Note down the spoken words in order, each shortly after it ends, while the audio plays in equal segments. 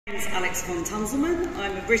My name is Alex von Tunzelmann.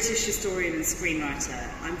 I'm a British historian and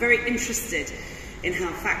screenwriter. I'm very interested in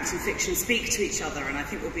how fact and fiction speak to each other, and I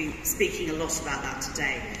think we'll be speaking a lot about that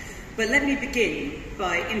today. But let me begin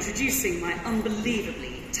by introducing my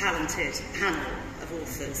unbelievably talented panel of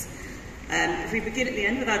authors. If we begin at the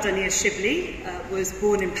end with Adania Shibli, was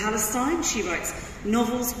born in Palestine. She writes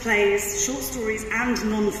novels, plays, short stories and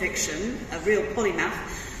non-fiction, a real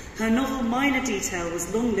polymath. Her novel Minor Detail was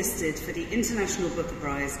longlisted for the International Booker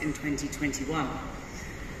Prize in 2021.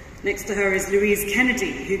 Next to her is Louise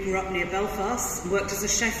Kennedy, who grew up near Belfast and worked as a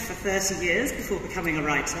chef for 30 years before becoming a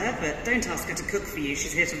writer, but don't ask her to cook for you,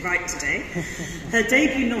 she's here to write today. Her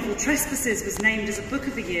debut novel Trespasses was named as a Book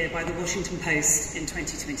of the Year by the Washington Post in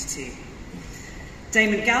 2022.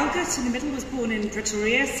 Damon Galgut, in the middle, was born in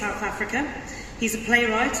Pretoria, South Africa. He's a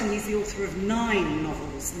playwright and he's the author of 9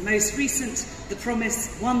 novels. The most recent, The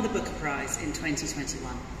Promise, won the Booker Prize in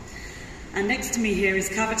 2021. And next to me here is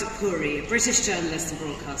Kavita Puri, a British journalist and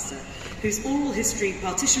broadcaster, whose oral history,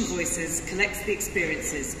 Partition Voices, collects the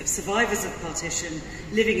experiences of survivors of partition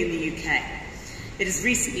living in the UK. It has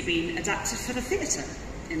recently been adapted for the theatre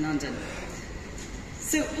in London.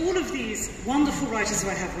 So all of these wonderful writers who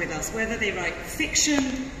I have with us, whether they write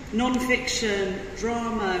fiction, non-fiction,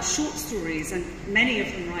 drama, short stories, and many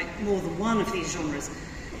of them write more than one of these genres,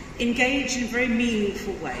 engage in very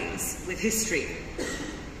meaningful ways with history.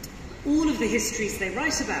 All of the histories they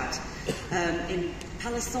write about in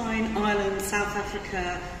Palestine, Ireland, South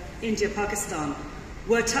Africa, India, Pakistan,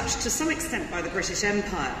 were touched to some extent by the British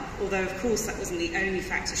Empire, although of course that wasn't the only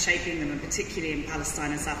factor shaping them, and particularly in Palestine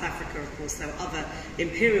and South Africa, of course, there were other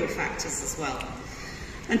imperial factors as well.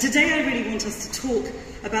 And today I really want us to talk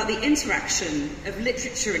about the interaction of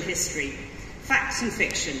literature and history, fact and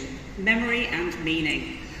fiction, memory and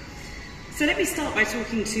meaning. So let me start by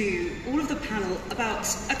talking to all of the panel about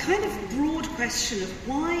a kind of broad question of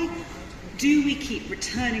why do we keep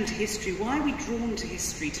returning to history? Why are we drawn to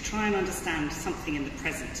history to try and understand something in the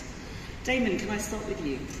present? Damon, can I start with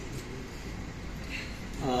you?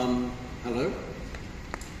 Hello.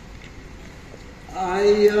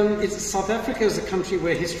 South Africa is a country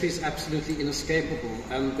where history is absolutely inescapable,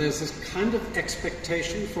 and there's this kind of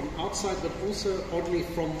expectation from outside, but also oddly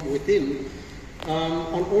from within,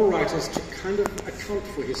 on all writers to kind of account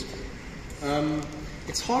for history.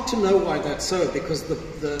 It's hard to know why that's so, because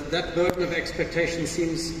that burden of expectation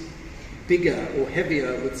seems bigger or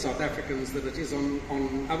heavier with South Africans than it is on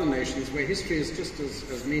other nations where history is just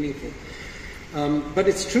as meaningful. But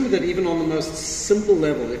it's true that even on the most simple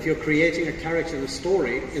level, if you're creating a character in a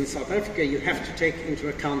story in South Africa, you have to take into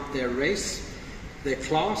account their race, their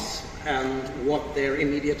class, and what their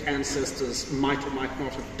immediate ancestors might or might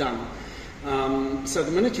not have done. So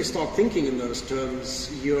the minute you start thinking in those terms,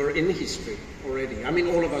 you're in history already. I mean,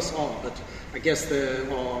 all of us are, but I guess there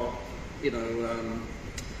are,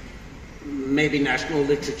 maybe national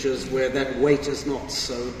literatures where that weight is not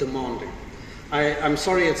so demanding. I'm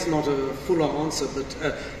sorry it's not a fuller answer,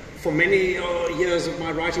 but for many years of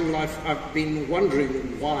my writing life, I've been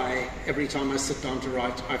wondering why every time I sit down to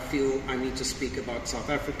write, I feel I need to speak about South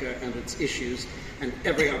Africa and its issues, and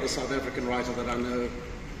every other South African writer that I know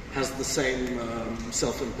has the same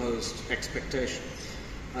self-imposed expectation.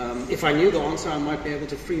 If I knew the answer, I might be able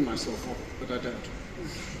to free myself of it, but I don't.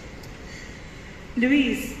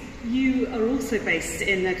 Louise, you are also based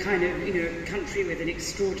in a kind of, country with an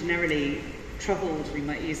extraordinarily troubled, we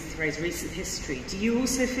might use the phrase, recent history. Do you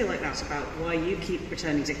also feel like that about why you keep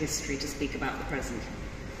returning to history to speak about the present?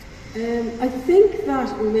 I think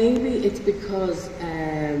that maybe it's because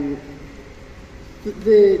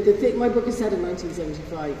my book is set in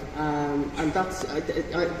 1975, and that's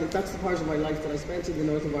the part of my life that I spent in the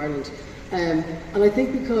north of Ireland. And I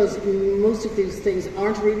think because most of these things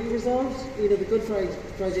aren't really resolved, the Good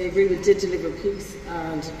Friday Agreement did deliver peace,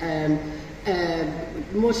 and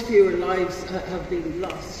much fewer lives have been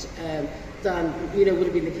lost than would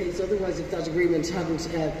have been the case otherwise if that agreement hadn't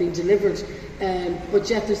been delivered. But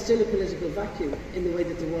yet there's still a political vacuum in the way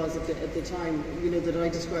that there was at the time that I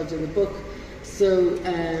described in the book. So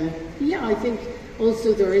I think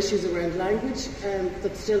also there are issues around language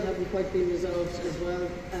that still haven't quite been resolved as well.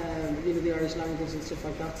 The Irish language and stuff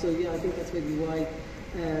like that. So I think that's maybe why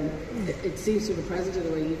it seems sort of present in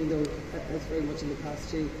a way, even though it's very much in the past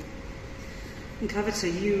too. And Kavita,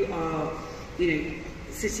 you are,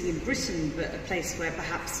 sitting in Britain, but a place where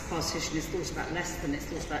perhaps partition is thought about less than it's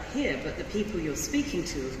thought about here, but the people you're speaking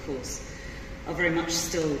to, of course, are very much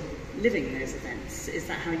still living those events. Is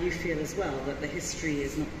that how you feel as well, that the history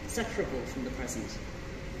is not separable from the present?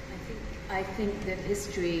 I think that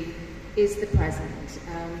history is the present,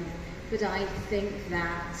 but I think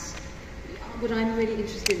that what I'm really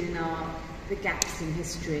interested in are the gaps in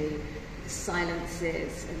history, the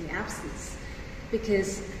silences and the absence.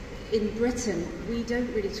 Because in Britain, we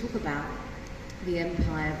don't really talk about the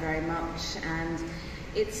empire very much, and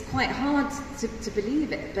it's quite hard to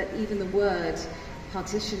believe it, but even the word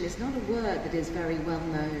partition is not a word that is very well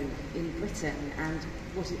known in Britain and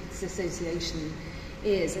what its association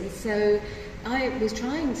is. And so I was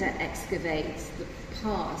trying to excavate the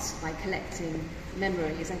past by collecting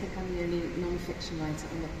memories. I think I'm the only non-fiction writer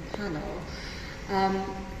on the panel.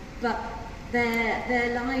 But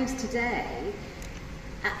their lives today,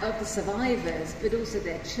 of the survivors, but also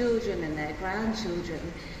their children and their grandchildren,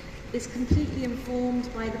 is completely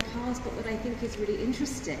informed by the past. But what I think is really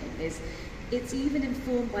interesting is it's even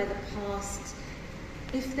informed by the past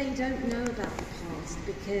if they don't know about the past,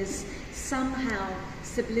 because somehow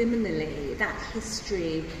subliminally that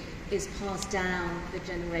history is passed down the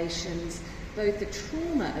generations, both the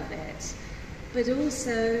trauma of it, but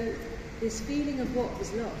also this feeling of what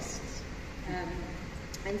was lost.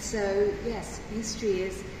 And so, yes,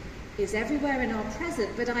 history is everywhere in our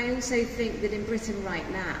present, but I also think that in Britain right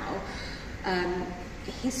now,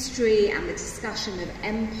 history and the discussion of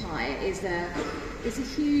empire is a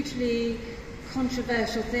hugely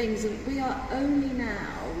controversial thing. And we are only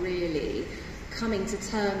now really coming to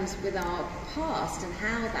terms with our past and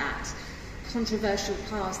how that controversial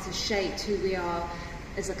past has shaped who we are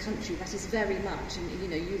as a country. That is very much, and you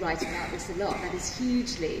know, you write about this a lot, that is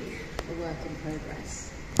hugely a work in progress.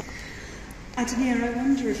 Adania, I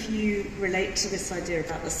wonder if you relate to this idea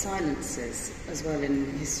about the silences as well in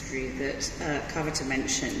history that Kavita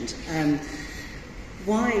mentioned.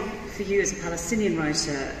 Why, for you as a Palestinian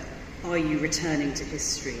writer, are you returning to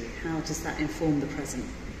history? How does that inform the present?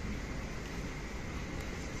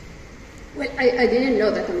 Well, I didn't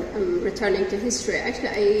know that I'm returning to history.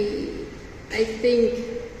 Actually, I think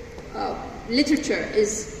literature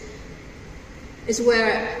is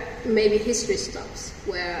where maybe history stops,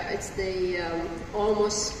 where it's the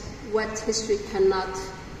almost what history cannot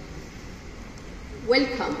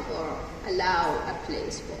welcome or allow a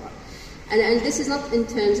place for. And this is not in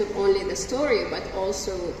terms of only the story, but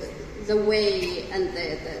also the way and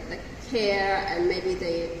the care and maybe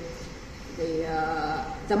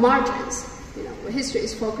the margins. You know, history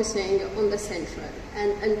is focusing on the central.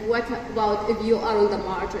 And what about if you are on the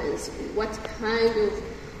margins? What kind of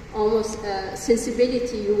almost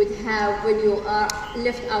sensibility you would have when you are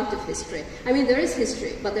left out of history? I mean, there is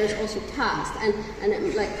history, but there's also past.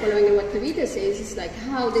 And like following what Kavita says, it's like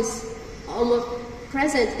how this almost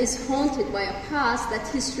present is haunted by a past that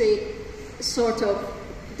history sort of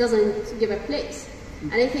doesn't give a place.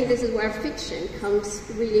 And I think this is where fiction comes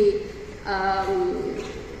really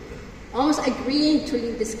almost agreeing to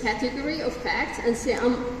leave this category of facts and say,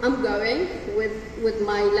 I'm going with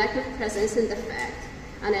my lack of presence in the fact,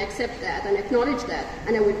 and I accept that and acknowledge that,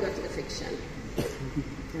 and I will go to the fiction.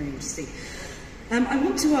 Very interesting. I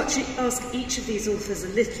want to ask each of these authors a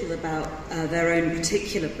little about their own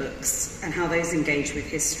particular books and how those engage with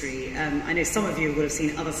history. I know some of you will have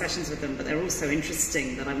seen other sessions with them, but they're all so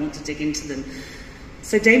interesting that I want to dig into them.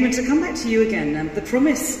 So Damon, to come back to you again, The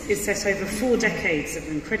Promise is set over 4 decades of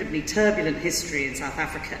incredibly turbulent history in South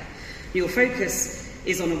Africa. Your focus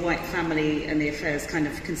is on a white family and the affairs kind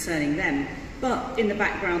of concerning them, but in the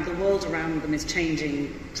background, the world around them is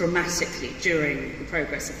changing dramatically during the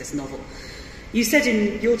progress of this novel. You said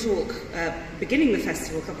in your talk, beginning the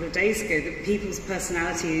festival a couple of days ago, that people's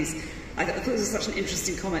personalities, I thought this was such an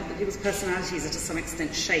interesting comment, that people's personalities are to some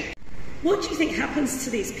extent shaped. What do you think happens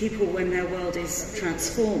to these people when their world is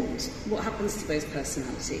transformed? What happens to those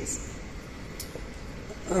personalities?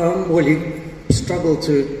 Well, you struggle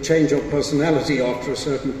to change your personality after a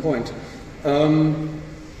certain point.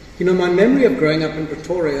 You know, my memory of growing up in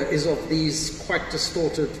Pretoria is of these quite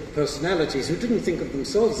distorted personalities who didn't think of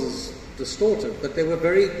themselves as distorted, but they were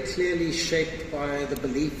very clearly shaped by the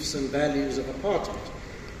beliefs and values of apartheid.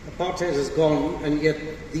 Apartheid is gone, and yet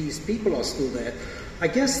these people are still there. I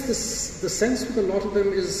guess the sense with a lot of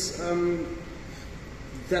them is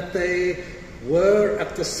that they were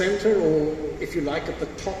at the center, or if you like, at the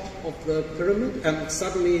top of the pyramid, and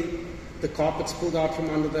suddenly the carpet's pulled out from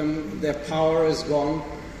under them, their power is gone,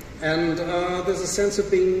 and there's a sense of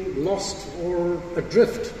being lost or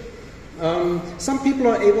adrift. Some people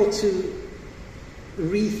are able to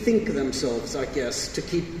rethink themselves, I guess, to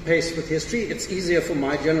keep pace with history. It's easier for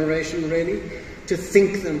my generation, really, to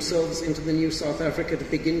think themselves into the new South Africa, to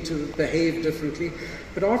begin to behave differently.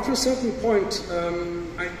 But after a certain point,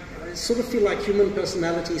 I sort of feel like human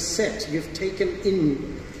personality is set. You've taken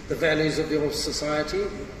in the values of your society,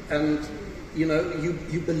 and you know,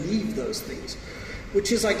 you believe those things.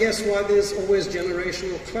 which is, I guess, why there's always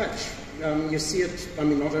generational clash. You see it, I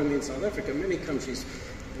mean, not only in South Africa, many countries,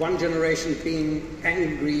 one generation being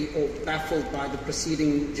angry or baffled by the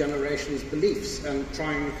preceding generation's beliefs and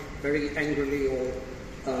trying very angrily or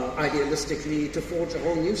idealistically to forge a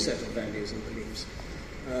whole new set of values and beliefs.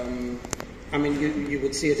 I mean, you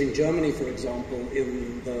would see it in Germany, for example,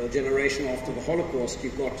 in the generation after the Holocaust.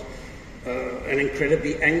 You've got an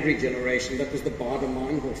incredibly angry generation. That was the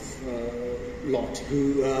Baader-Meinhof lot,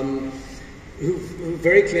 who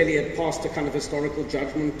very clearly had passed a kind of historical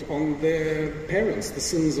judgment on their parents. The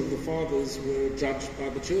sins of the fathers were judged by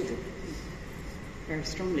the children. Very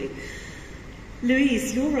strongly.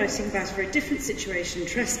 Louise, you're writing about a very different situation.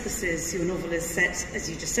 Trespasses, your novel is set, as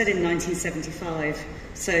you just said, in 1975.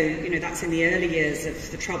 So, you know, that's in the early years of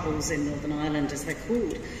the Troubles in Northern Ireland, as they're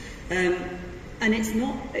called. And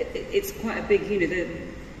it's quite a big, you know,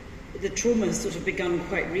 the trauma has sort of begun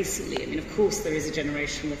quite recently. I mean, of course, there is a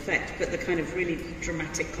generational effect, but the kind of really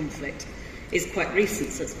dramatic conflict is quite recent,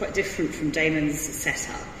 so it's quite different from Damon's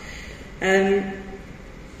setup.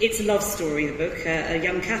 It's a love story, the book. A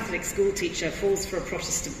young Catholic school teacher falls for a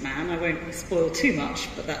Protestant man. I won't spoil too much,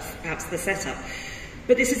 but that's perhaps the setup.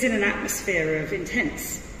 But this is in an atmosphere of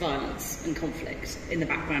intense violence and conflict in the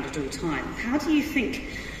background at all times. How do you think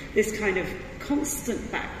this kind of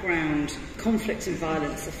constant background conflict and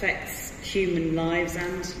violence affects human lives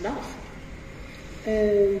and love?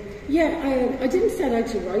 I didn't set out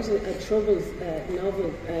to write a Troubles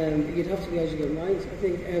novel. You'd have to be out of your mind, I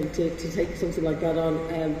think, to take something like that on.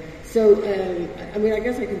 I mean, I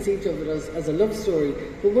guess I conceived of it as a love story,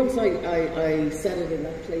 but once I set it in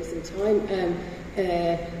that place and time,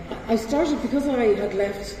 I started, because I had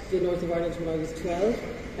left the north of Ireland when I was 12,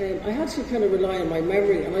 I had to kind of rely on my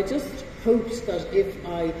memory, and I just hoped that if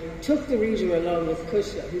I took the reader along with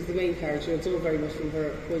Kusha, who's the main character, it's all very much from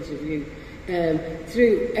her point of view,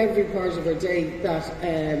 through every part of her day,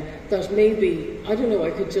 that maybe, I don't know,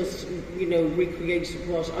 I could just, you know, recreate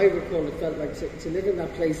what I recall it felt like to live in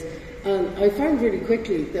that place. And I found really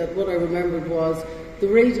quickly that what I remembered was the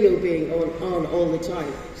radio being on all the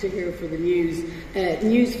time, to hear for the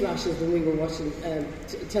news flashes when we were watching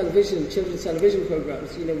television, children's television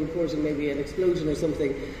programs, you know, reporting maybe an explosion or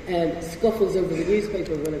something, scuffles over the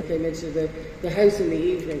newspaper when it came into the house in the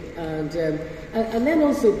evening, and then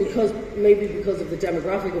also because of the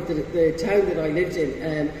demographic of the town that I lived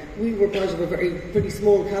in, we were part of a pretty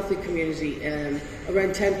small Catholic community,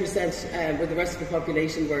 around 10%, where the rest of the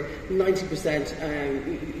population were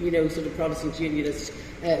 90%, you know, sort of Protestant Unionist,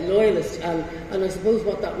 loyalist, and I suppose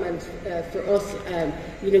what that meant for us,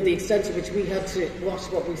 you know, the extent to which we had to watch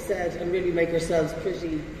what we said and really make ourselves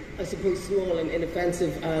pretty, I suppose, small and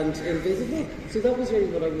inoffensive and invisible. So that was really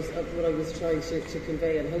what I was trying to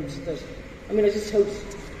convey, and hoped that, I mean, I just hoped,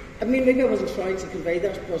 I mean, maybe I wasn't trying to convey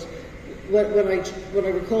that, but when I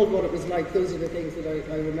recalled what it was like, those are the things that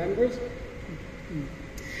I remembered.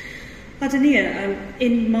 Adania,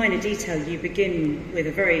 in minor detail, you begin with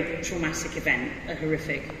a very traumatic event, a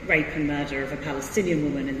horrific rape and murder of a Palestinian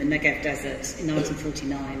woman in the Negev desert in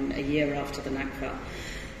 1949, a year after the Nakba.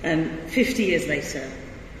 50 years later,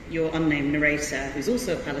 your unnamed narrator, who's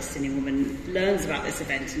also a Palestinian woman, learns about this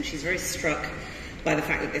event, and she's very struck by the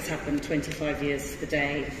fact that this happened 25 years to the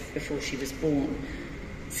day before she was born.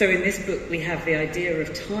 So in this book, we have the idea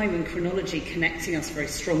of time and chronology connecting us very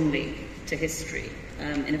strongly to history,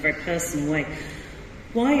 in a very personal way.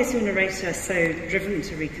 Why is your narrator so driven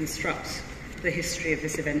to reconstruct the history of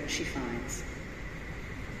this event she finds?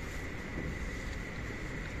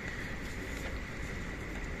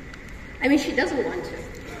 I mean, she doesn't want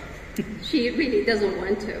to. She really doesn't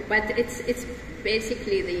want to. But it's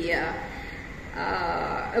basically the,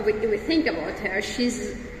 if we think about her,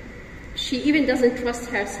 she even doesn't trust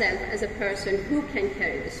herself as a person who can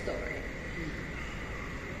carry the story.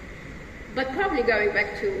 But probably going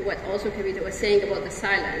back to what also Kavita was saying about the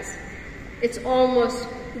silence, it's almost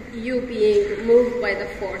you being moved by the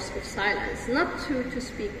force of silence, not to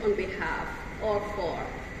speak on behalf or for,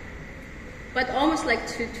 but almost like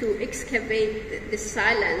to excavate this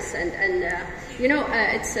silence. And you know,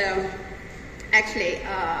 it's actually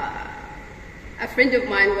a friend of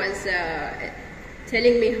mine was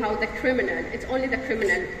telling me how the criminal, it's only the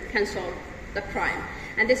criminal can solve the crime.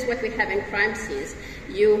 And this is what we have in crime scenes.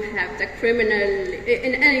 You have the criminal,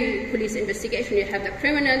 in any police investigation, you have the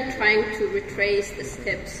criminal trying to retrace the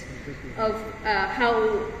steps of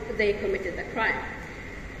how they committed the crime.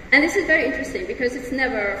 And this is very interesting because it's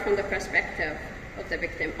never from the perspective of the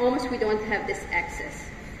victim. Almost we don't have this access.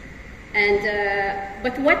 And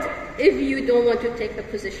but what if you don't want to take the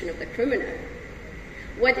position of the criminal?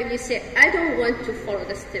 what if you say, I don't want to follow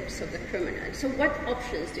the steps of the criminal? So what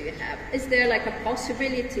options do you have? Is there like a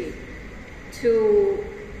possibility to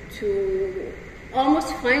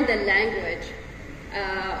almost find a language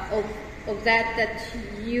of that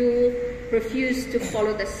you refuse to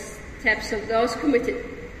follow the steps of those committed?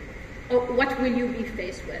 Or what will you be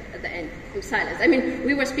faced with at the end of silence? I mean,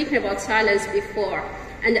 we were speaking about silence before,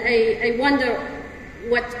 and I wonder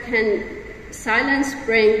what can silence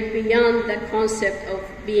bring beyond the concept of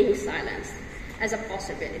being silenced as a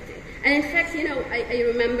possibility. And in fact, you know, I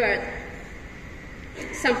remembered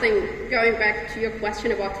something going back to your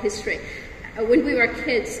question about history. When we were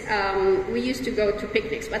kids, we used to go to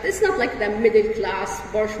picnics, but it's not like the middle-class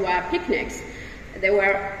bourgeois picnics. They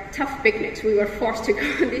were tough picnics. We were forced to go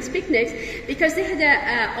on these picnics because they had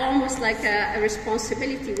almost like a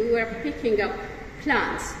responsibility. We were picking up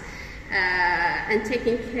plants and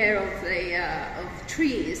taking care of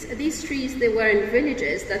trees. These trees, they were in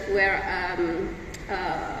villages that were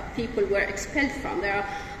people were expelled from. There are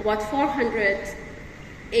about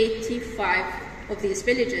 485 of these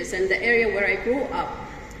villages, and the area where I grew up,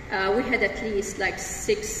 we had at least like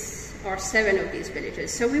 6 or 7 of these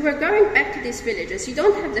villages. So we were going back to these villages. You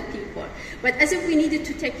don't have the people, but as if we needed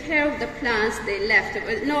to take care of the plants, they left.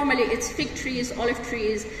 Normally it's fig trees, olive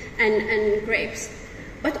trees, and grapes.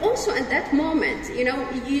 But also at that moment, you know,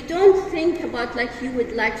 you don't think about like you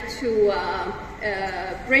would like to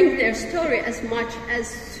bring their story as much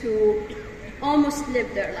as to almost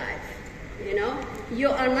live their life. You know, you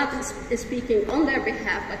are not speaking on their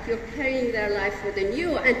behalf, but you're carrying their life within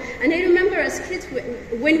you. And I remember as kids,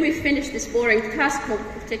 when we finished this boring task of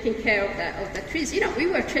taking care of the trees, you know, we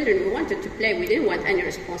were children, we wanted to play, we didn't want any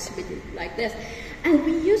responsibility like this. And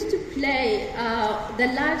we used to play the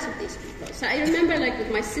lives of these people. So I remember like with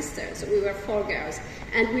my sisters, we were 4 girls,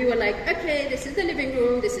 and we were like, okay, this is the living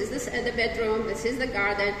room, this is the bedroom, this is the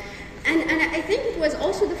garden. And I think it was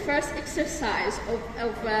also the first exercise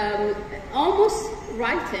of almost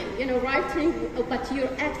writing, you know, writing, but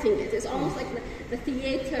you're acting it. It's almost like the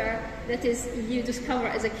theater that is you discover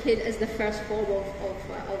as a kid as the first form of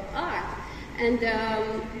art. And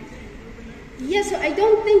yeah, so I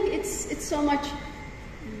don't think it's so much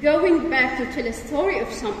going back to tell a story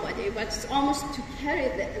of somebody, but it's almost to carry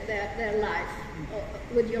their life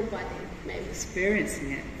with your body, maybe.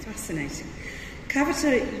 Experiencing it. Fascinating.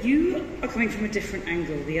 Kavita, you are coming from a different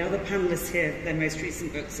angle. The other panelists here, their most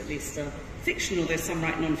recent books at least, are fiction, although some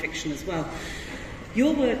write non-fiction as well.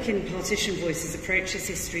 Your work in Partition Voices approaches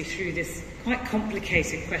history through this quite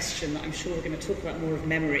complicated question that I'm sure we're going to talk about more of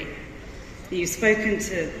memory. You've spoken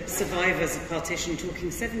to survivors of partition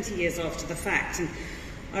talking 70 years after the fact, and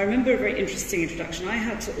I remember a very interesting introduction I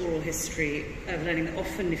had to oral history of learning that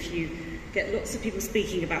often if you get lots of people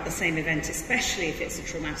speaking about the same event, especially if it's a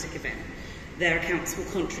traumatic event, their accounts will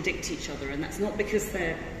contradict each other, and that's not because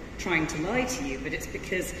they're trying to lie to you, but it's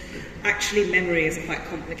because actually memory is quite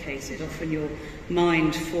complicated. Often your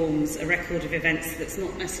mind forms a record of events that's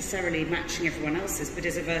not necessarily matching everyone else's, but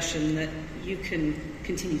is a version that you can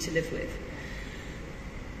continue to live with.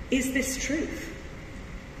 Is this truth?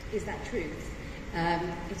 Is that truth?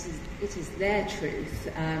 It is their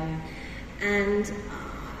truth. And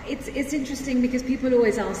it's interesting because people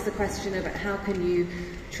always ask the question about how can you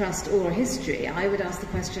trust oral history. I would ask the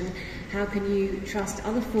question, how can you trust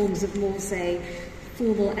other forms of more, say,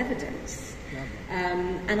 formal evidence?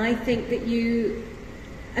 And I think that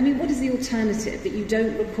what is the alternative? That you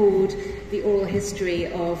don't record the oral history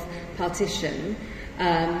of partition,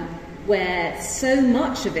 where so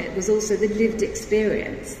much of it was also the lived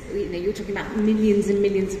experience. You know, you're talking about millions and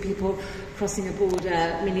millions of people crossing a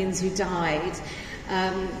border, millions who died.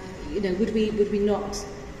 Why would we not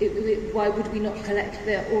collect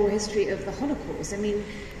the oral history of the Holocaust? I mean,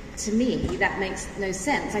 to me, that makes no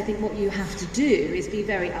sense. I think what you have to do is be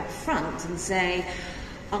very upfront and say,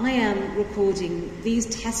 I am recording these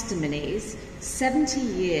testimonies 70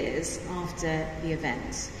 years after the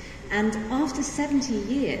event. And after 70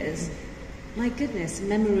 years, my goodness,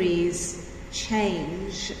 memories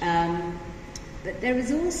change, but there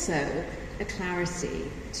is also a clarity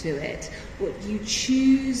to it. What you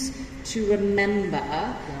choose to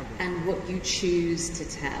remember and what you choose to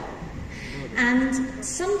tell. And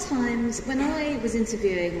sometimes when I was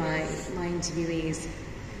interviewing my interviewees,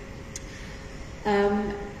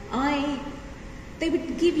 they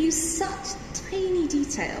would give you such tiny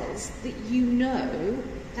details that you know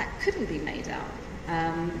that couldn't be made up.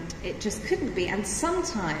 It just couldn't be. And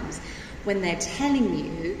sometimes when they're telling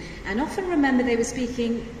you, and often remember they were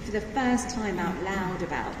speaking for the first time out loud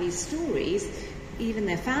about these stories, even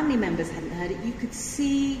their family members hadn't heard it, you could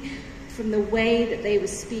see from the way that they were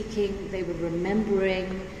speaking, they were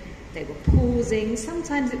remembering, they were pausing.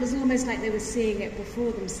 Sometimes it was almost like they were seeing it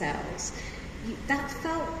before themselves. That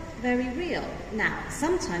felt very real. Now,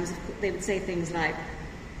 sometimes they would say things like,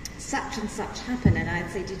 such and such happened, and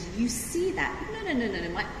I'd say, did you see that? No,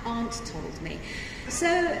 my aunt told me. So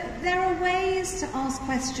there are ways to ask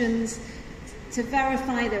questions, to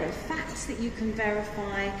verify. There are facts that you can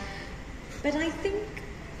verify, but I think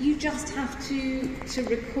you just have to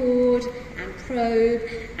record and probe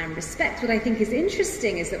and respect. What I think is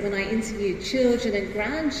interesting is that when I interviewed children and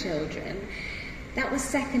grandchildren, that was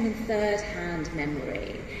second and third hand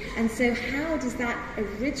memory. And so how does that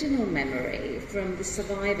original memory from the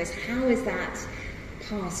survivors, how is that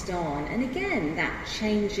passed on? And again, that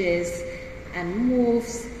changes and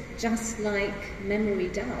morphs just like memory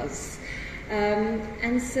does.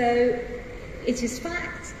 And so it is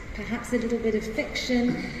fact, perhaps a little bit of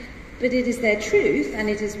fiction, but it is their truth, and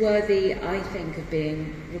it is worthy, I think, of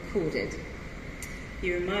being recorded.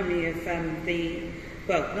 You remind me of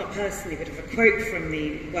well, not personally, but of a quote from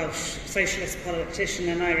the Welsh socialist politician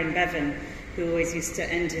Aneurin Bevan, who always used to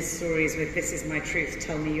end his stories with, "This is my truth,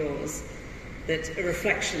 tell me yours." That a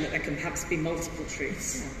reflection that there can perhaps be multiple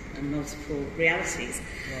truths and multiple realities.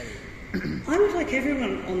 Right. I would like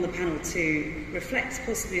everyone on the panel to reflect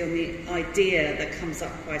possibly on the idea that comes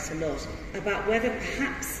up quite a lot about whether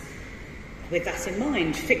perhaps, with that in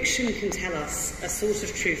mind, fiction can tell us a sort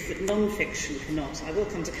of truth that non-fiction cannot. I will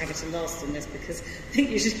come to Kavita last on this because I think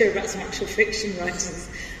you should hear about some actual fiction writers.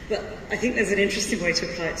 But I think there's an interesting way to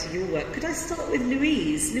apply it to your work. Could I start with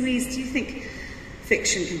Louise? Louise, do you think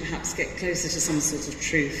fiction can perhaps get closer to some sort of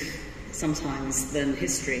truth sometimes than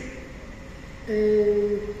history?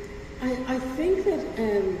 I think that,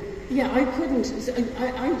 yeah, I couldn't.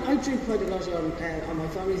 I drew quite a lot on my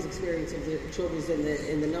family's experience of the troubles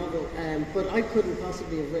in the novel, but I couldn't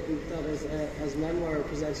possibly have written that as memoir or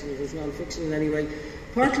presented it as non-fiction in any way.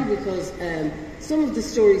 Partly because some of the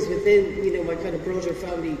stories within, you know, my kind of broader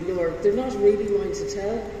family lore, they're not really mine to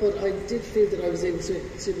tell, but I did feel that I was able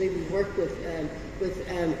to maybe work with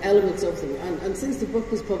elements of them. And since the book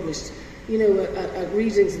was published, you know, at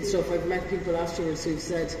readings and stuff, I've met people afterwards who've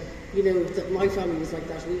said, you know, that my family was like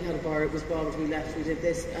that. We had a bar, it was bombed, we left, we did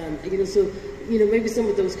this. You know, so, you know, maybe some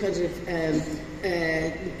of those kinds of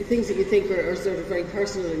things that you think are sort of very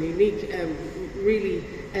personal and unique really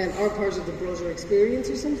are part of the broader experience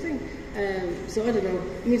or something. So I don't know.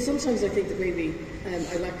 I mean, sometimes I think that maybe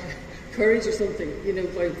I lack courage or something, you know,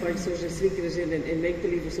 by sort of sneaking it in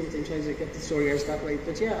make-believe or something, trying to get the story out that way.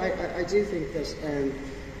 But yeah, I do think that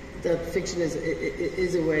that fiction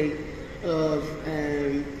is a way of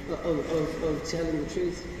telling the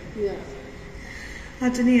truth. Yeah.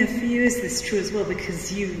 Adania, for you is this true as well?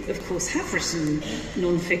 Because you, of course, have written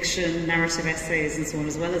non-fiction, narrative essays and so on,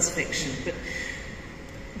 as well as fiction. But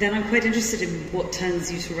then I'm quite interested in what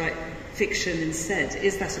turns you to write fiction instead.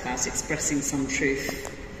 Is that about expressing some truth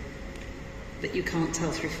that you can't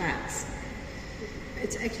tell through facts?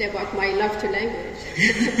 It's actually about my love to language.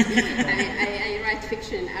 I write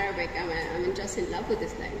fiction in Arabic. I'm just in love with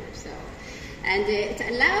this language. So, and it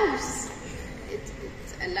allows.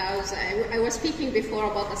 I was speaking before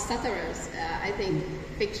about the stutterers. I think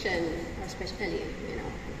fiction, or especially, you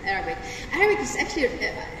know, Arabic. Arabic is actually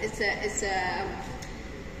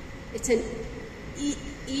it's an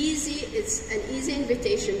easy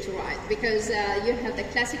invitation to write, because you have the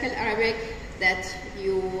classical Arabic that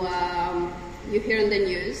you hear in the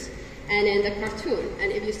news and in the cartoon,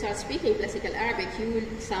 and if you start speaking classical Arabic, you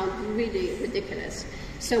will sound really ridiculous.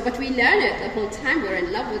 So, but we learn it the whole time. We're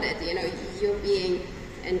in love with it. You know, you're being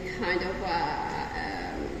and kind of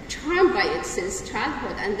charmed by it since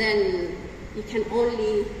childhood, and then you can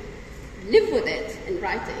only live with it in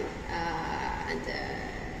writing,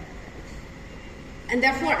 and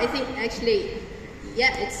therefore I think actually,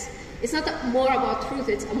 yeah, it's not more about truth,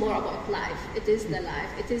 it's more about life. It is the life.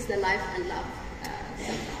 It is the life and love.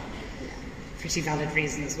 Pretty valid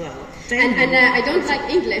reason as well. And I don't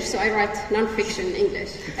like English, so I write non-fiction in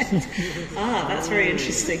English. That's very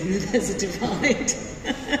interesting. There's a divide.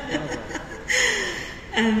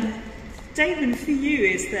 Damon, for you,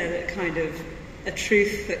 is there kind of a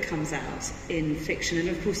truth that comes out in fiction? And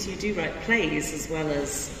of course, you do write plays as well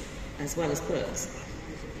as books.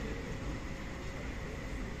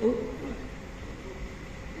 Oh,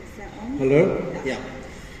 is that on? Hello? Yeah.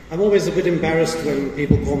 I'm always a bit embarrassed when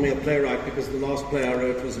people call me a playwright, because the last play I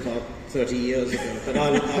wrote was about 30 years ago. But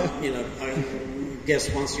I guess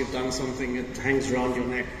once you've done something, it hangs around your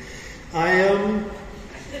neck.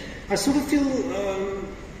 I sort of feel.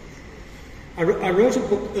 I wrote a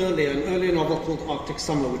book earlier, an earlier novel called Arctic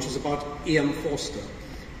Summer, which is about E.M. Forster.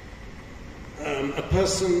 a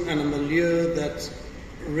person and a milieu that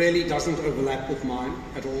really doesn't overlap with mine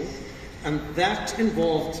at all. And that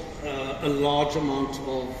involved a large amount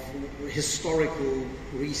of historical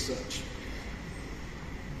research.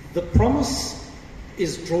 The promise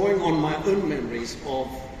is drawing on my own memories of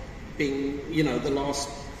being, the last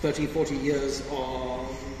 30, 40 years are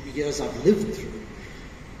years I've lived through.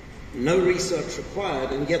 No research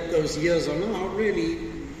required, and yet those years are now really,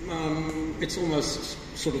 it's almost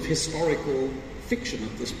sort of historical fiction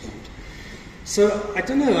at this point. So, I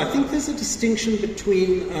don't know, I think there's a distinction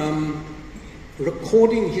between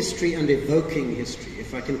recording history and evoking history,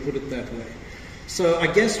 if I can put it that way. So I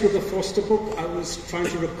guess with the Foster book, I was trying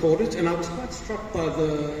to record it, and I was quite struck by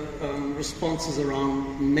the responses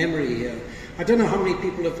around memory here. I don't know how many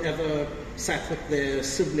people have ever sat with their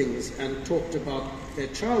siblings and talked about their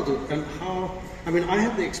childhood and how, I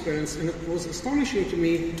had the experience, and it was astonishing to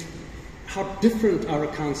me how different our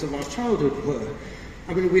accounts of our childhood were.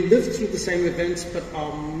 We lived through the same events, but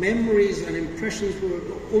our memories and impressions were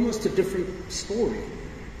almost a different story.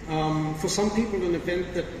 For some people, an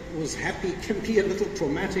event that was happy can be a little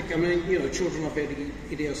traumatic. Children are very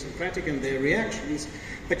idiosyncratic in their reactions,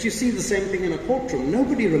 but you see the same thing in a courtroom.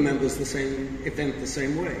 Nobody remembers the same event the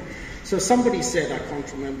same way. So somebody said, I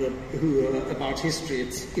can't remember who, about history,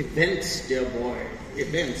 it's events, dear boy,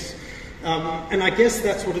 events. And I guess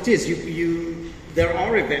that's what it is. There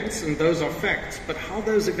are events, and those are facts, but how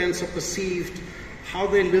those events are perceived, how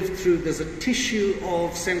they lived through, there's a tissue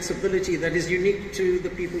of sensibility that is unique to the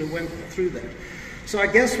people who went through that. So I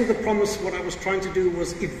guess with the promise, what I was trying to do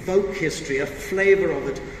was evoke history, a flavor of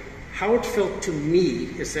it, how it felt to me,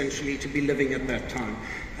 essentially, to be living at that time.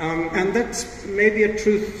 And that's maybe a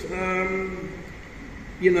truth,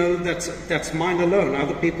 that's mine alone.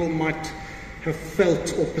 Other people might have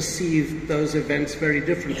felt or perceived those events very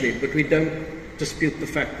differently, but we don't dispute the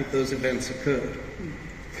fact that those events occurred.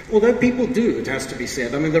 Although people do, it has to be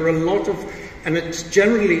said. There are a lot of, and it's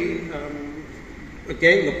generally,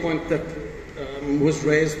 again, the point that was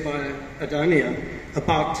raised by Adania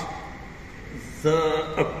about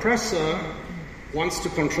the oppressor wants to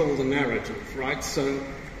control the narrative, right? So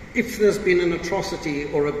if there's been an atrocity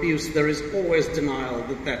or abuse, there is always denial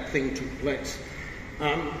that that thing took place.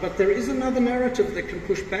 But there is another narrative that can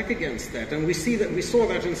push back against that, and we saw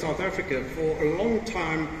that in South Africa. For a long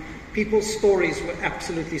time, people's stories were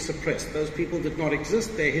absolutely suppressed. Those people did not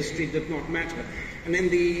exist, their history did not matter. And in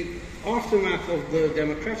the aftermath of the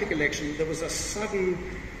democratic election, there was a sudden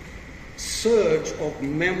surge of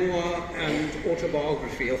memoir and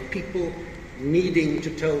autobiography, of people needing to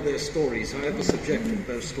tell their stories, however subjective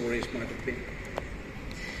those stories might have been.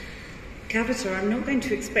 Kavita, I'm not going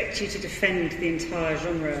to expect you to defend the entire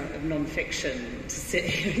genre of non-fiction, to sit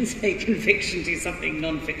here and say can fiction do something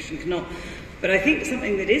non-fiction cannot. But I think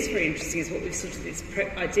something that is very interesting is what we've sort of, this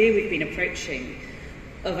idea we've been approaching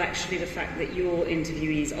of actually the fact that your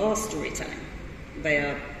interviewees are storytelling. They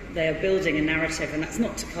are building a narrative, and that's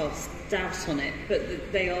not to cast doubt on it,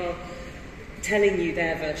 but they are telling you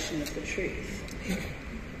their version of the truth.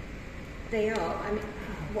 They are.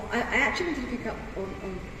 Well, I actually wanted to pick up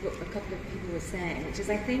on what a couple of people were saying, which is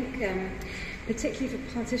I think, particularly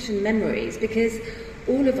for partition memories, because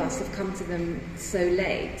all of us have come to them so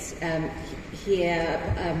late. Here,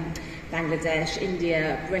 Bangladesh,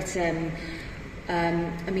 India, Britain.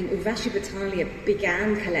 Urvashi Bhattalia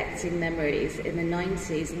began collecting memories in the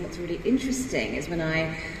 90s, and what's really interesting is when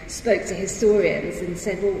I spoke to historians and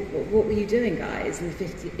said, well, what were you doing, guys, in the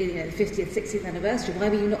 50th, 60th anniversary? Why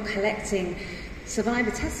were you not collecting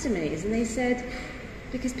survivor testimonies? And they said,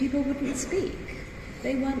 because people wouldn't speak.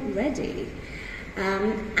 They weren't ready.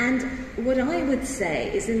 And what I would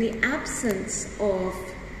say is, in the absence of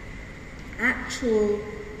actual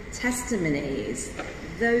testimonies,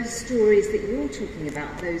 those stories that you're talking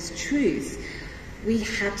about, those truths, we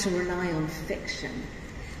had to rely on fiction.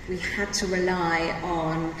 We had to rely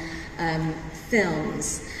on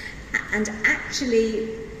films. And actually,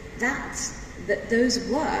 that those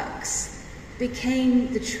works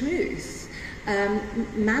became the truth.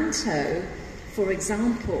 Manto, for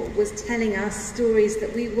example, was telling us stories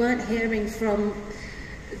that we weren't hearing from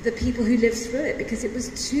the people who lived through it, because it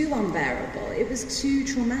was too unbearable, it was too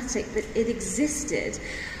traumatic, that it existed,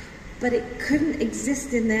 but it couldn't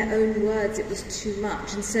exist in their own words, it was too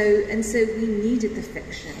much. And so we needed the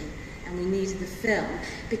fiction and we needed the film,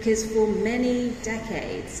 because for many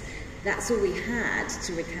decades that's all we had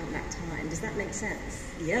to recount that time. Does that make sense?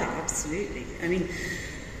 Yeah, absolutely.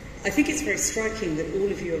 I think it's very striking that all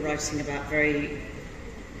of you are writing about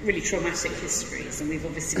really traumatic histories, and we've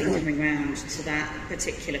obviously been coming round to that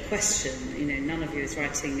particular question. None of you is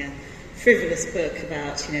writing frivolous book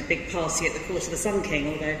about, big party at the court of the Sun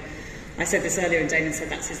King, although I said this earlier and Damon said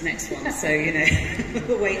that's his next one, so,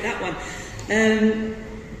 we'll wait that one.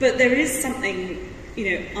 But there is something,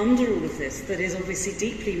 under all of this that is obviously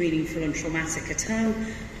deeply meaningful and traumatic. A term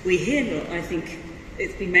we hear, I think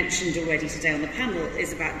it's been mentioned already today on the panel,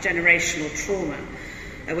 is about generational trauma,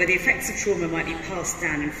 where the effects of trauma might be passed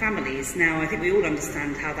down in families. Now, I think we all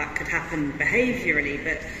understand how that could happen behaviourally,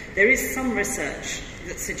 but there is some research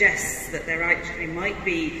that suggests that there actually might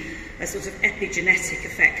be a sort of epigenetic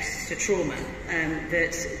effect to trauma,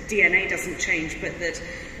 that DNA doesn't change, but that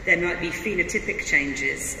there might be phenotypic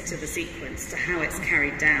changes to the sequence, to how it's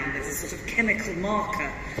carried down. There's a sort of chemical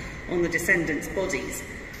marker on the descendants' bodies.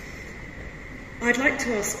 I'd like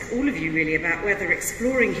to ask all of you really about whether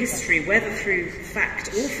exploring history, whether through fact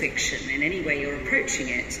or fiction, in any way you're approaching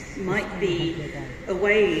it, might be a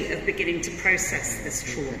way of beginning to process this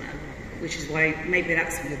trauma, which is why maybe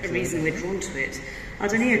that's a reason we're drawn to it.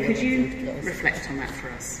 Adania, could you reflect on that for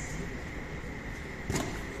us?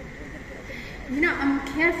 I'm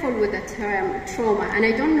careful with the term trauma, and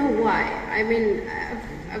I don't know why. I mean,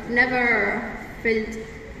 I've never felt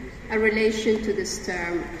a relation to this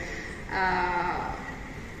term.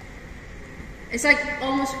 It's like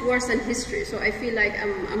almost worse than history, so I feel like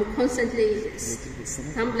I'm constantly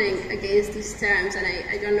stumbling against these terms, and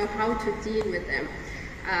I don't know how to deal with them.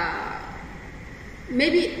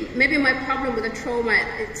 Maybe my problem with the trauma,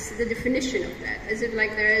 it's the definition of that. Is it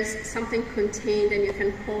like there is something contained and you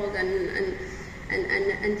can hold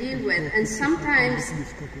and deal with? And sometimes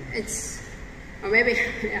it's, or maybe,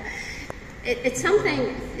 yeah, it's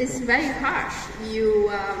something, it's very harsh.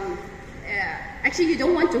 Actually, you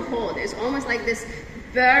don't want to hold. It's almost like this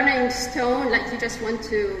burning stone, like you just want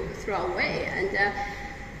to throw away. And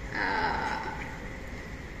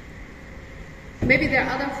maybe there are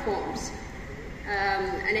other forms.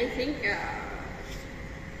 And I think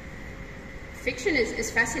fiction is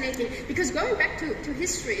fascinating, because going back to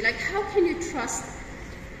history, like how can you trust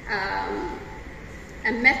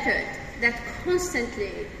a method that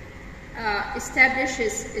constantly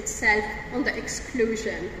establishes itself on the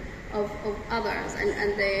exclusion of others,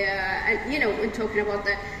 and when talking about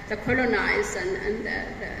the colonized and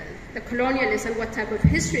the colonialists and what type of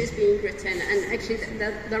history is being written, and actually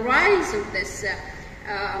the rise of this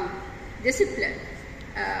discipline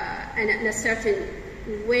and a certain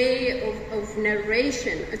way of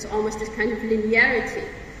narration. It's almost this kind of linearity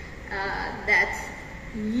that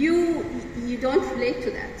you don't relate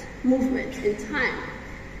to that movement in time.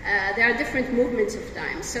 There are different movements of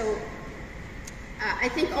time. So I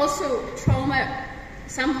think also trauma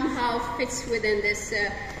somehow fits within this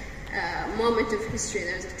moment of history.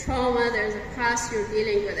 There's a trauma, there's a past, you're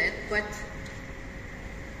dealing with it. But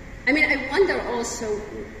I mean, I wonder also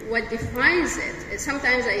what defines it.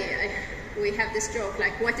 Sometimes we have this joke,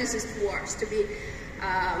 like, what is it worse, to be,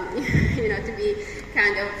 to be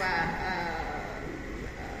kind of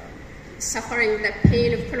suffering the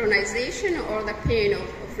pain of colonization or the pain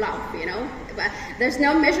of love, But there's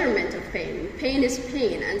no measurement of pain. Pain is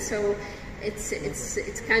pain, and so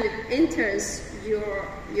it's kind of enters your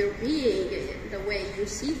being, the way you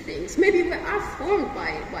see things. Maybe we are formed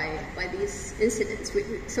by these incidents,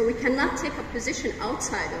 so we cannot take a position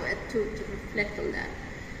outside of it to reflect on that.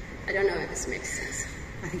 I don't know if this makes sense.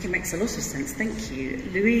 I think it makes a lot of sense, thank you.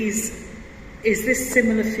 Louise, is this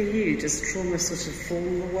similar for you? Does trauma sort of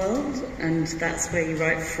form the world, and that's where you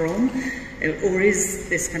write from? Or is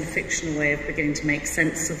this kind of fictional way of beginning to make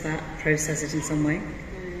sense of that, process it in some way?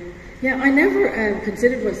 Yeah, I never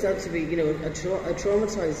considered myself to be, a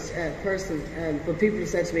traumatized person, but people have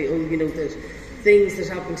said to me, that things that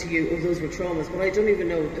happened to you, those were traumas, but I don't even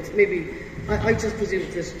know. It's maybe, I just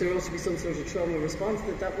presumed that there ought to be some sort of trauma response,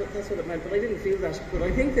 that's what it meant, but I didn't feel that. But I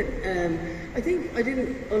think that, I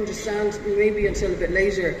didn't understand, maybe until a bit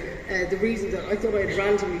later, the reason that I thought I had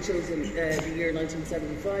randomly chosen the year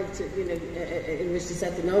 1975 to, in which to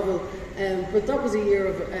set the novel, but that was a year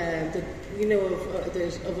of,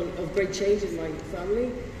 of great change in my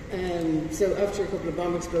family. So after a couple of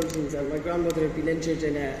bomb explosions, my grandmother had been injured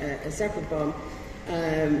in a separate bomb.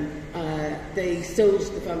 They sold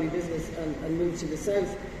the family business and moved to the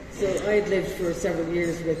south. So I had lived for several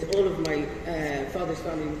years with all of my father's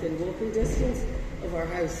family within walking distance of our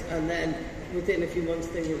house, and then within a few months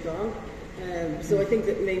they were gone. So I think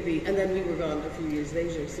that maybe, and then we were gone a few years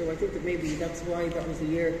later. So I think that maybe that's why that was a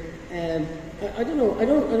year. I don't know. I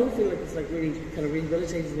don't feel like it's like really kind of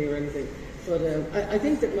rehabilitated me or anything. But I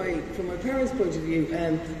think that from my parents' point of view,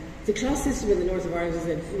 the class system in the north of Ireland is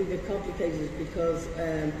a little bit complicated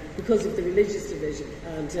because of the religious division,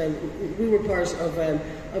 and we were part of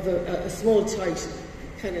a small, tight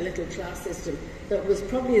kind of little class system that was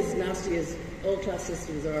probably as nasty as all class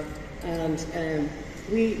systems are, and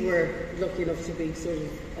we were lucky enough to be sort of,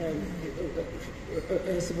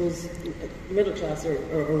 I suppose, middle class or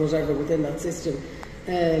whatever within that system.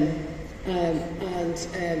 You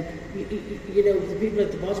know, the people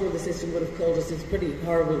at the bottom of the system would have called us, it's a pretty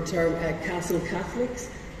horrible term, castle Catholics,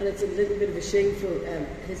 and it's a little bit of a shameful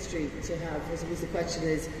history to have. I suppose the question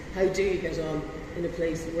is, how do you get on in a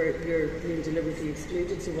place where you're being deliberately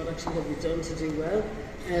excluded? So what actually have you done to do well?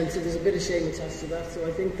 And so there's a bit of shame attached to that. So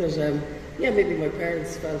I think that, maybe my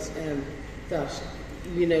parents felt that,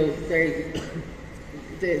 you know,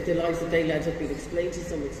 the lives that they led have been explained to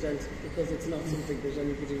some extent, because it's not something that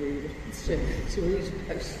anybody really wants to read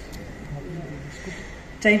about.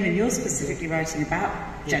 Damon, you're specifically writing about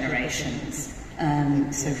generations.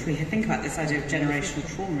 So if we think about this idea of generational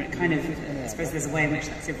trauma, it kind of, I suppose there's a way in which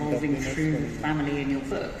that's evolving through the family in your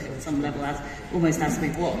book at some level, almost as we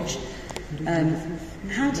watch.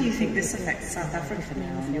 How do you think this affects South Africa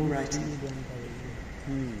now in your writing?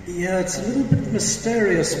 Yeah, it's a little bit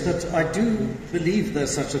mysterious, but I do believe there's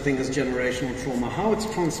such a thing as generational trauma. How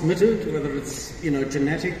it's transmitted, whether it's, you know,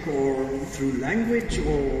 genetic or through language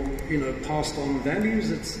or, you know, passed on values,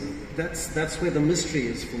 that's where the mystery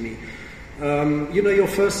is for me. You know, your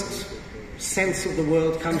first sense of the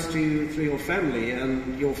world comes to you through your family,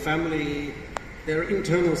 and your family, there are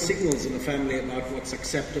internal signals in a family about what's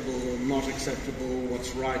acceptable or not acceptable,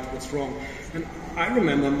 what's right, what's wrong. And I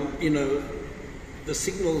remember, you know, the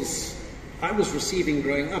signals I was receiving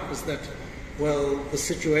growing up is that, well, the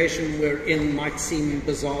situation we're in might seem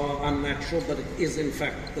bizarre, unnatural, but it is in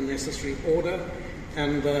fact the necessary order.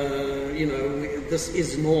 And, you know, this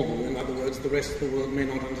is normal. In other words, the rest of the world may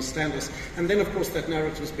not understand us. And then, of course, that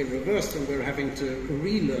narrative's been reversed and we're having to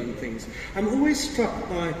relearn things. I'm always struck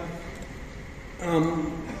by,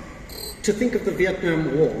 to think of the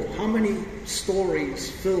Vietnam War. How many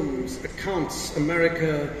stories, films, accounts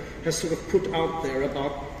America has sort of put out there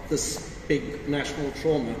about this big national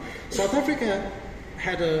trauma. South Africa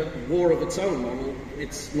had a war of its own on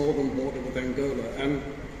its northern border with Angola. And,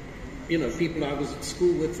 you know, people I was at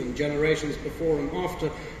school with and generations before and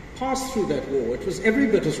after passed through that war. It was every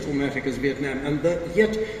bit as traumatic as Vietnam, and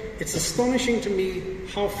yet it's astonishing to me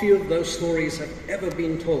how few of those stories have ever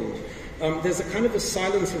been told. There's a kind of a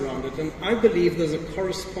silence around it, and I believe there's a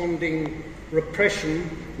corresponding repression,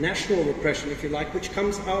 national repression, if you like, which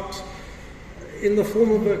comes out in the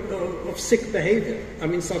form of sick behavior. I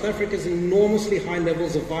mean, South Africa's enormously high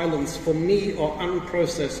levels of violence, for me, are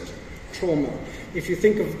unprocessed trauma. If you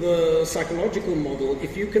think of the psychological model,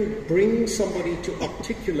 if you can bring somebody to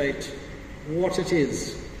articulate what it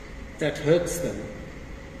is that hurts them,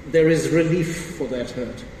 there is relief for that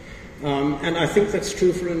hurt. And I think that's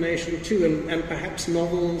true for a nation too, and perhaps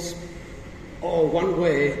novels are one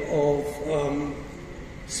way of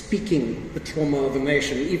speaking the trauma of a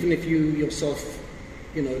nation, even if you yourself,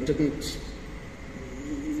 you know, didn't.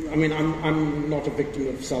 I mean, I'm not a victim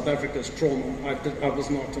of South Africa's trauma. I was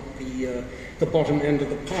not at the bottom end of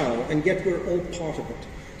the pile, and yet we're all part of it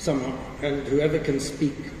somehow. And whoever can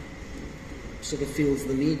speak sort of feels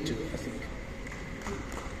the need to, I think.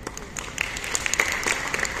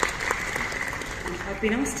 I've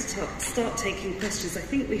been asked to start taking questions. I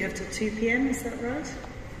think we have till 2 p.m, is that right?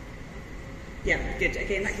 Yeah, good.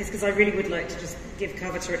 Okay, in that case, because I really would like to just give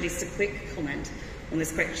Kavita at least a quick comment on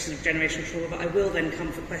this question of generational trauma, but I will then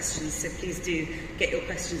come for questions, so please do get your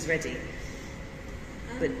questions ready.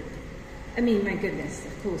 But I mean, my goodness,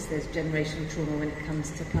 of course there's generational trauma when it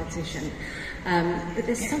comes to partition. But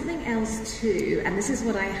there's something else too, and this is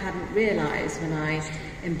what I hadn't realised when I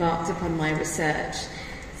embarked upon my research.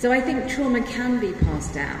 So I think trauma can be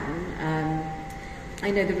passed down. I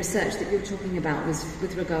know the research that you're talking about was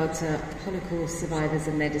with regard to Holocaust survivors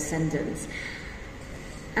and their descendants.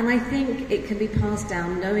 And I think it can be passed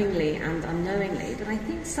down knowingly and unknowingly, but I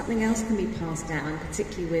think something else can be passed down,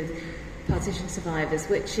 particularly with partition survivors,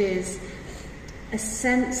 which is a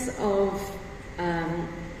sense of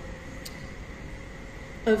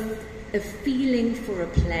feeling for a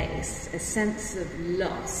place, a sense of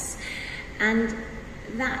loss, and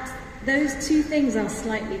that those two things are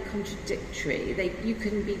slightly contradictory. You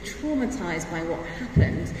can be traumatized by what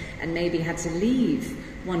happened and maybe had to leave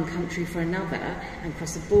one country for another and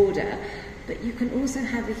cross a border, but you can also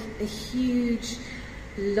have a huge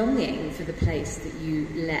longing for the place that you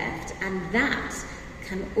left, and that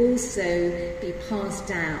can also be passed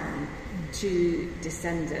down to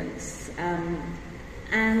descendants.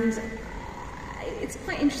 And it's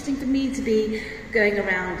quite interesting for me to be going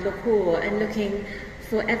around Lahore and looking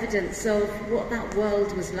for evidence of what that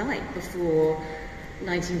world was like before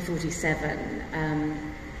 1947,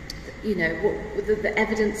 you know, what the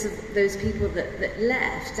evidence of those people that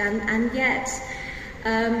left, and yet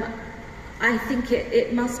I think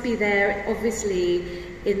it must be there, obviously,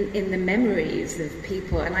 in the memories of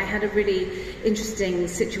people. And I had a really interesting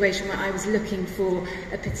situation where I was looking for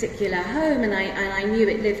a particular home, and I knew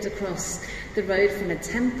it lived across the road from a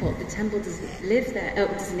temple. The temple doesn't live there,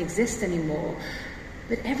 doesn't exist anymore.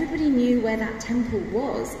 But everybody knew where that temple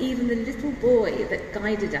was, even the little boy that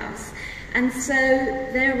guided us. And so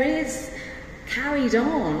there is carried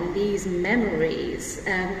on these memories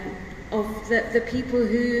of the people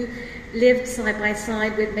who lived side by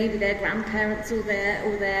side with maybe their grandparents or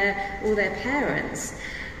their parents.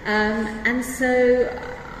 And so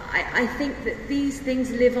I think that these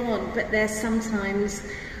things live on, but they're sometimes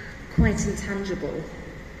quite intangible.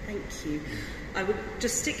 Thank you. I would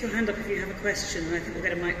just stick your hand up if you have a question, and I think we'll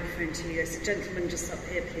get a microphone to you. Yes, a gentleman just up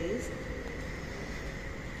here, please.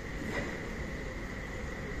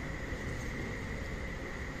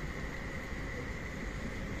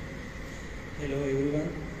 Hello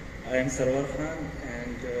everyone, I am Sarwar Khan,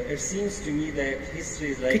 and it seems to me that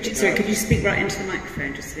history is like could you speak right into the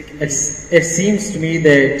microphone just so we can hear you? It seems to me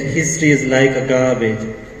that history is like a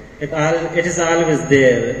garbage. It is always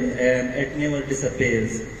there, and it never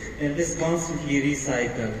disappears, and it is constantly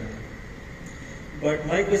recycled. But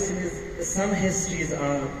my question is, some histories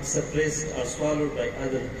are suppressed or swallowed by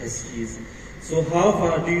other histories. So how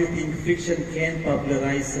far do you think fiction can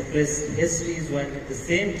popularize suppressed histories while at the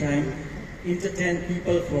same time entertain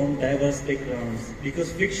people from diverse backgrounds?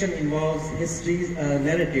 Because fiction involves histories,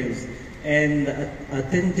 narratives, and the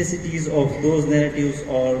authenticities of those narratives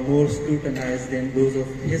are more scrutinized than those of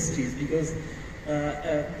histories, because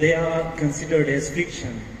they are considered as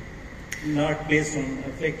fiction, not based on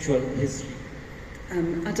factual history.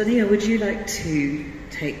 Adania, would you like to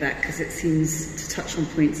take that, because it seems to touch on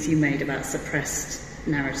points you made about suppressed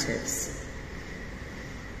narratives?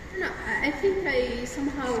 No, I think I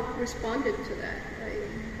somehow responded to that.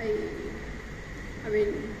 I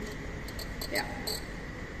mean, yeah.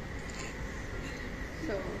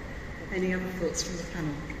 So. Any other thoughts from the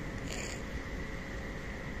panel?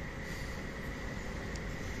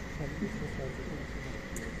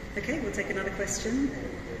 Okay, we'll take another question.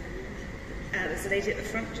 There's a lady at the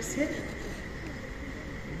front just here.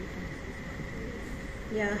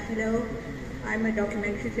 Yeah, hello. I'm a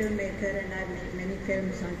documentary filmmaker, and I've made many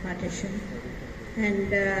films on partition.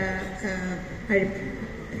 And I'm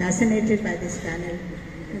fascinated by this panel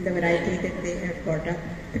and the variety that they have brought up,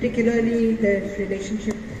 particularly the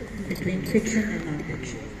relationship between fiction and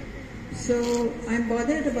non-fiction. So I'm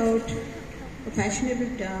bothered about a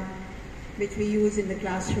fashionable term which we use in the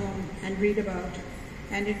classroom and read about,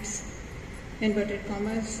 and it's, inverted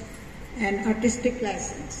commas, an artistic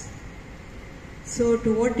license. So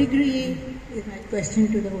to what degree, is my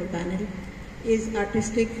question to the whole panel, is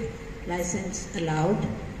artistic license allowed?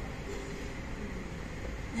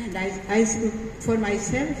 And I for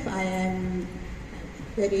myself, I am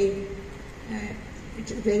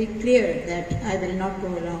it's very clear that I will not go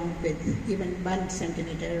along with even 1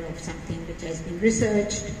 centimeter of something which has been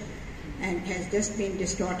researched and has just been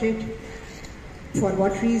distorted. For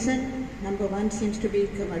what reason? Number one seems to be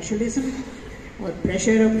commercialism, or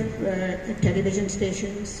pressure of television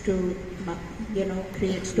stations to,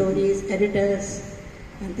 create stories, editors,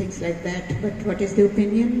 and things like that. But what is the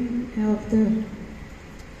opinion of the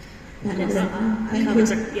panel?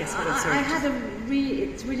 Yes, I had a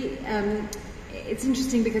really, it's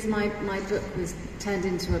interesting because my book was turned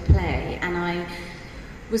into a play, and I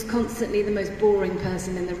was constantly the most boring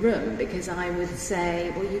person in the room, because I would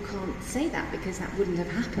say, well, you can't say that because that wouldn't have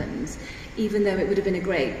happened, even though it would have been a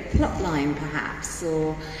great plot line perhaps,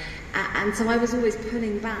 and so I was always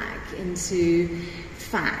pulling back into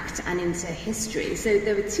fact and into history. So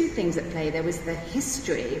there were two things at play. There was the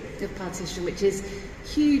history of partition, which is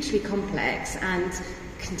hugely complex and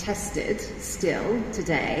contested still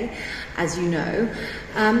today, as you know,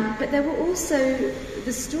 but there were also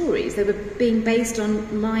the stories. They were being based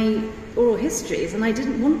on my oral histories, and I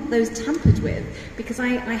didn't want those tampered with, because I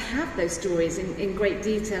have those stories in great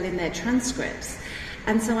detail in their transcripts,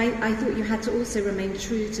 and so I thought you had to also remain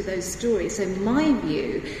true to those stories. So my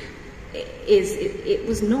view is it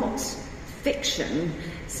was not fiction,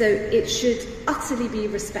 so it should utterly be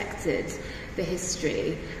respected, the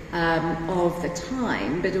history of the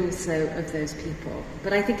time, but also of those people.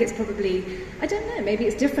 But I think it's probably, I don't know, maybe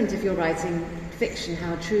it's different if you're writing fiction,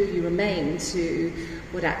 how true you remain to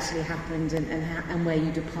what actually happened and where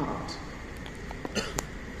you depart.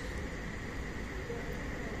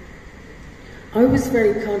 I was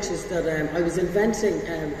very conscious that I was inventing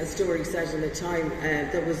a story set in a time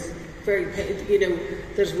that was very,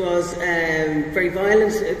 that was very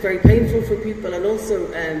violent, very painful for people, and also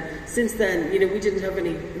since then, we didn't have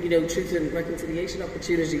any, truth and reconciliation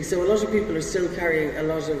opportunities. So a lot of people are still carrying a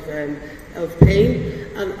lot of pain,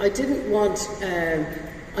 and I didn't want.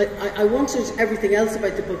 I wanted everything else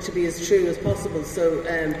about the book to be as true as possible. So,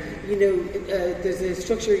 there's a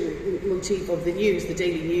structuring motif of the news, the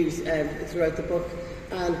daily news, throughout the book,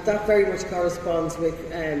 and that very much corresponds with,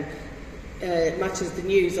 matches the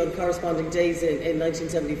news on corresponding days in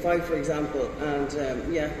 1975, for example. And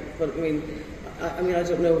but I mean, I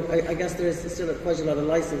don't know. I guess there is still quite a lot of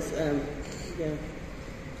license.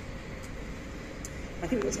 I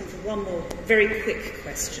think we've got time for one more very quick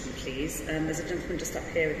question, please. There's a gentleman just up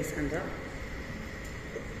here with his hand up.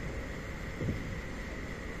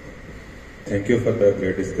 Thank you for the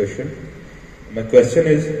great discussion. My question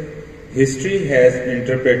is, history has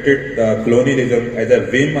interpreted colonialism as a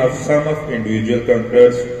whim of some of individual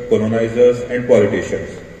conquerors, colonizers and politicians,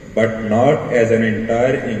 but not as an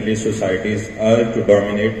entire English society's urge to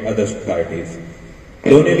dominate other societies.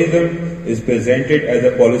 Colonialism is presented as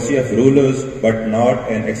a policy of rulers, but not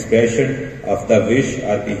an expression of the wish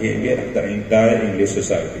or behavior of the entire English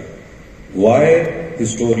society. Why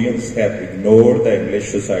historians have ignored the English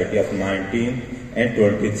society of 19th and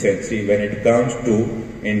 20th century when it comes to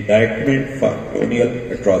indictment for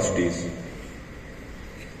colonial atrocities?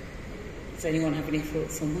 Does anyone have any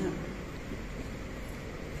thoughts on that?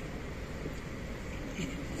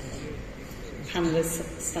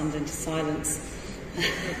 Panelists stunned into silence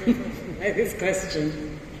by this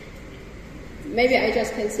question. Maybe I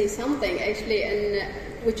just can say something actually, and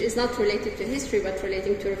which is not related to history but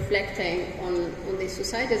relating to reflecting on these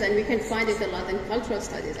societies, and we can find it a lot in cultural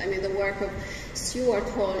studies. I mean, the work of Stuart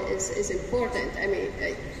Hall is important. I mean,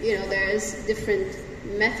 there's different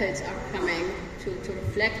methods are coming to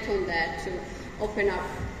reflect on that, to open up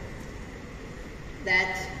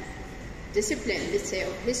that discipline, let's say,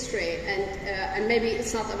 of history, and maybe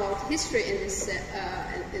it's not about history in this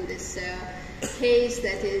case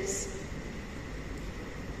that is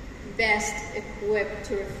best equipped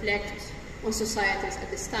to reflect on societies at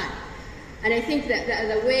this time. And I think that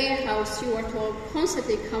the way how Stuart Hall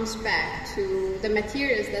constantly comes back to the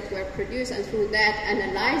materials that were produced, and through that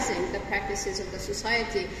analyzing the practices of the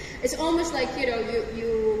society, it's almost like,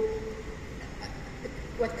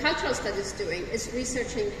 what cultural studies is doing is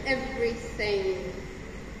researching everything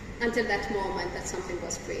until that moment that something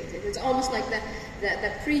was created. It's almost like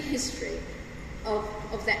the prehistory of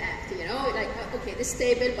the act, like, okay, this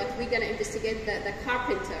table, but we're going to investigate the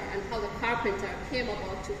carpenter and how the carpenter came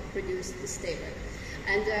about to produce this table.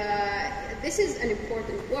 And this is an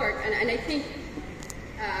important work, and I think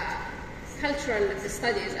cultural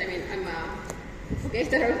studies, I mean, I'm a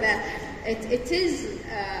propagator of that, it is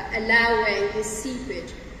allowing the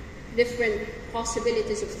seepage, different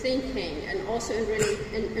possibilities of thinking, and also in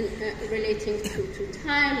relating to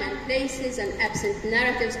time and places and absent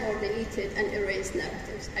narratives or deleted and erased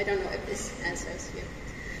narratives. I don't know if this answers you.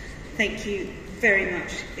 Thank you very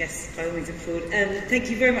much. Yes, by all means, applaud. Thank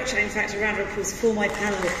you very much. In fact, a round of applause for my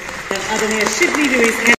panel, Adania, Shibli, who is